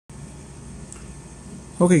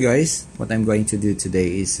Okay guys, what I'm going to do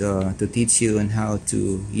today is to teach you on how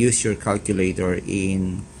to use your calculator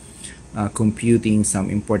in computing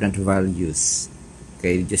some important values.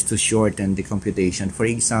 Okay, just to shorten the computation. For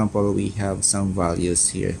example, we have some values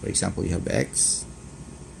here. For example, you have x.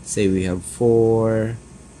 Say we have 4,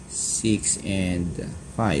 6, and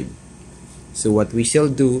 5. So what we shall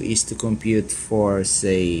do is to compute for,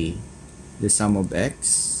 say, the sum of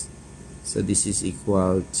x. So this is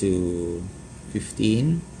equal to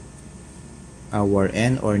 15. Our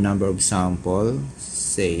n, or number of sample,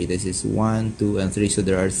 say this is 1, 2, and 3. So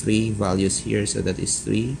there are 3 values here, so that is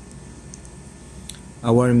 3.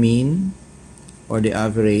 Our mean, or the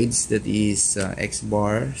average, that is x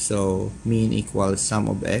bar. So mean equals sum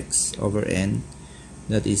of x over n,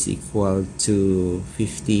 that is equal to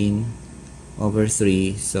 15 over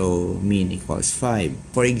 3, so mean equals 5.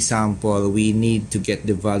 For example, we need to get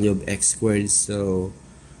the value of x squared, so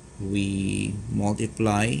we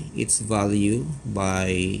multiply its value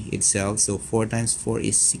by itself. So 4 times 4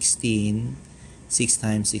 is 16, 6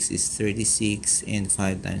 times 6 is 36, and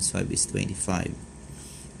 5 times 5 is 25.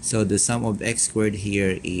 So the sum of x squared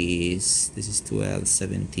here is, this is 12,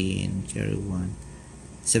 17, 1,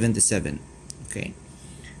 77. Okay,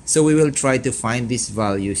 so we will try to find these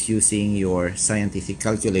values using your scientific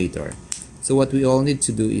calculator. So what we all need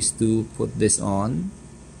to do is to put this on.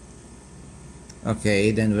 Okay,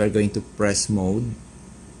 then we're going to press mode.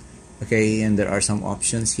 Okay, and there are some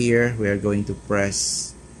options here. We are going to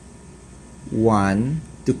press 1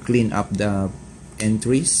 to clean up the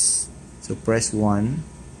entries. So press 1,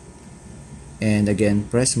 and again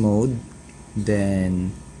press mode,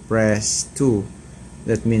 then press 2.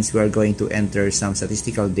 That means we are going to enter some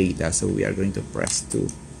statistical data, so we are going to press 2.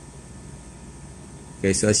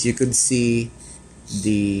 Okay, so as you could see,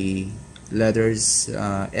 the letters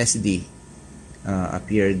SD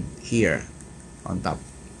appeared here on top.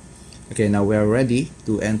 Okay, now we are ready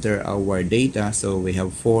to enter our data. So we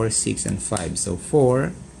have 4, 6, and 5. So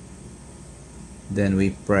 4, then we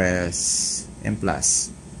press M plus.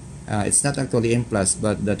 It's not actually M plus,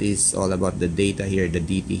 but that is all about the data here, the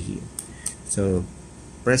DT here. So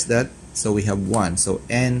press that. So we have 1. So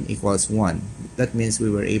N equals 1. That means we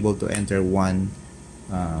were able to enter 1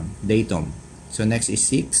 datum. So next is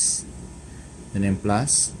 6. Then M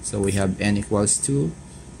plus. So we have N equals 2.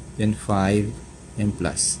 Then 5, M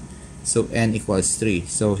plus. So N equals 3.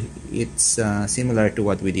 So it's similar to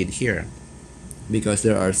what we did here, because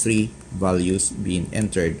there are 3 values being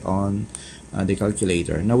entered on the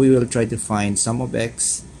calculator. Now we will try to find sum of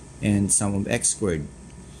x and sum of x squared.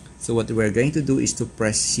 So what we're going to do is to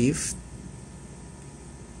press shift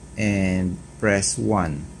and press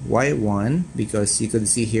 1. Why 1? Because you could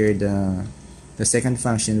see here the second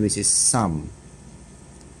function, which is sum.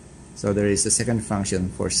 So there is a second function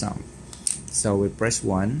for sum. So we press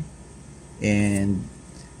 1, and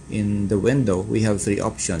in the window we have 3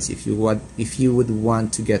 options. If you would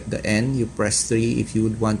want to get the n, you press 3. If you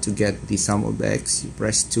would want to get the sum of x, you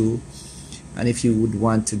press 2. And if you would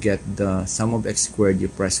want to get the sum of x squared, you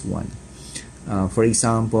press 1. For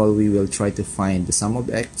example, we will try to find the sum of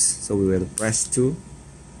x. So we will press 2,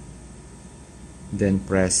 then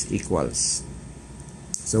press equals.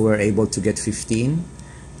 So we're able to get 15,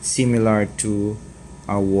 similar to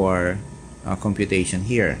our computation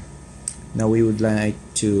here. Now we would like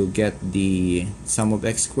to get the sum of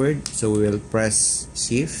x squared, so we will press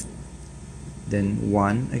shift, then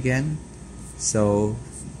 1 again. So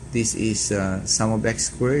this is sum of x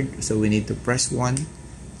squared, so we need to press 1.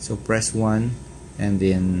 So press 1 and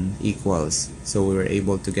then equals. So we were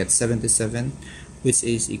able to get 77, which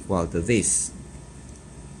is equal to this.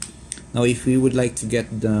 Now if we would like to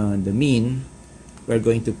get the mean, we're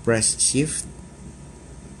going to press shift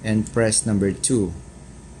and press number 2.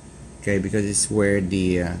 Okay, because it's where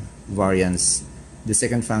the variance, the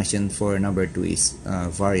second function for number 2 is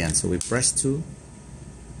variance. So we press 2,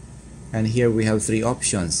 and here we have 3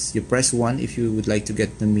 options. You press 1 if you would like to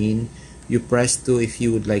get the mean. You press 2 if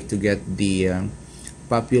you would like to get the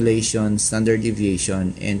population standard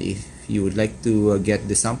deviation, and if you would like to get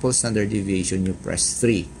the sample standard deviation, you press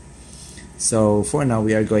 3. So for now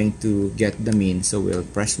we are going to get the mean, so we'll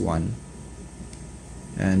press 1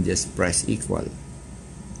 and just press equal.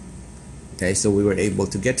 Okay, so we were able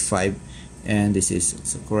to get 5, and this is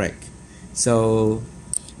also correct. So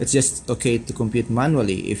it's just okay to compute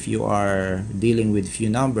manually if you are dealing with few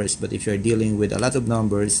numbers, but if you're dealing with a lot of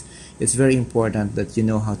numbers, it's very important that you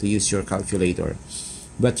know how to use your calculator.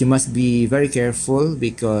 But you must be very careful,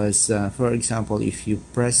 because for example, if you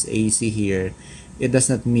press AC here, it does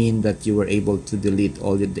not mean that you were able to delete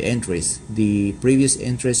all the entries. The previous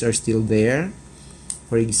entries are still there,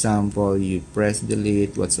 For example, you press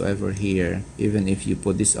delete whatsoever here, even if you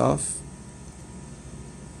put this off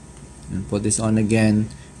and put this on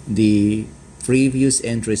again, the previous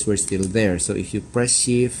entries were still there. So if you press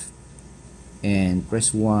shift and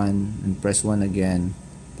press 1 and press 1 again,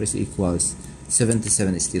 press equals,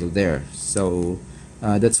 77 is still there. So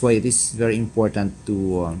that's why it is very important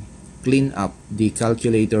to clean up the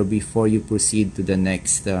calculator before you proceed to the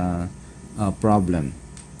next problem.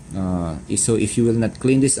 So if you will not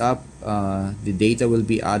clean this up, the data will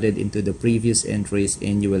be added into the previous entries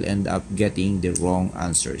and you will end up getting the wrong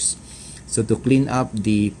answers. So to clean up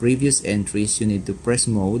the previous entries, you need to press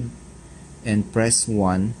mode and press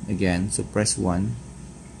 1 again. So press 1.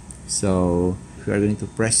 So if you are going to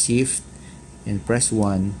press shift and press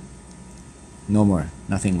 1, no more,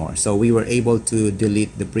 nothing more. So we were able to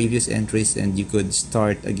delete the previous entries and you could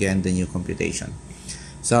start again the new computation.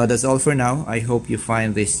 So that's all for now. I hope you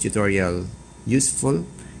find this tutorial useful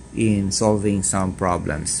in solving some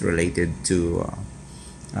problems related to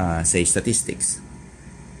say statistics.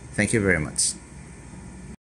 Thank you very much.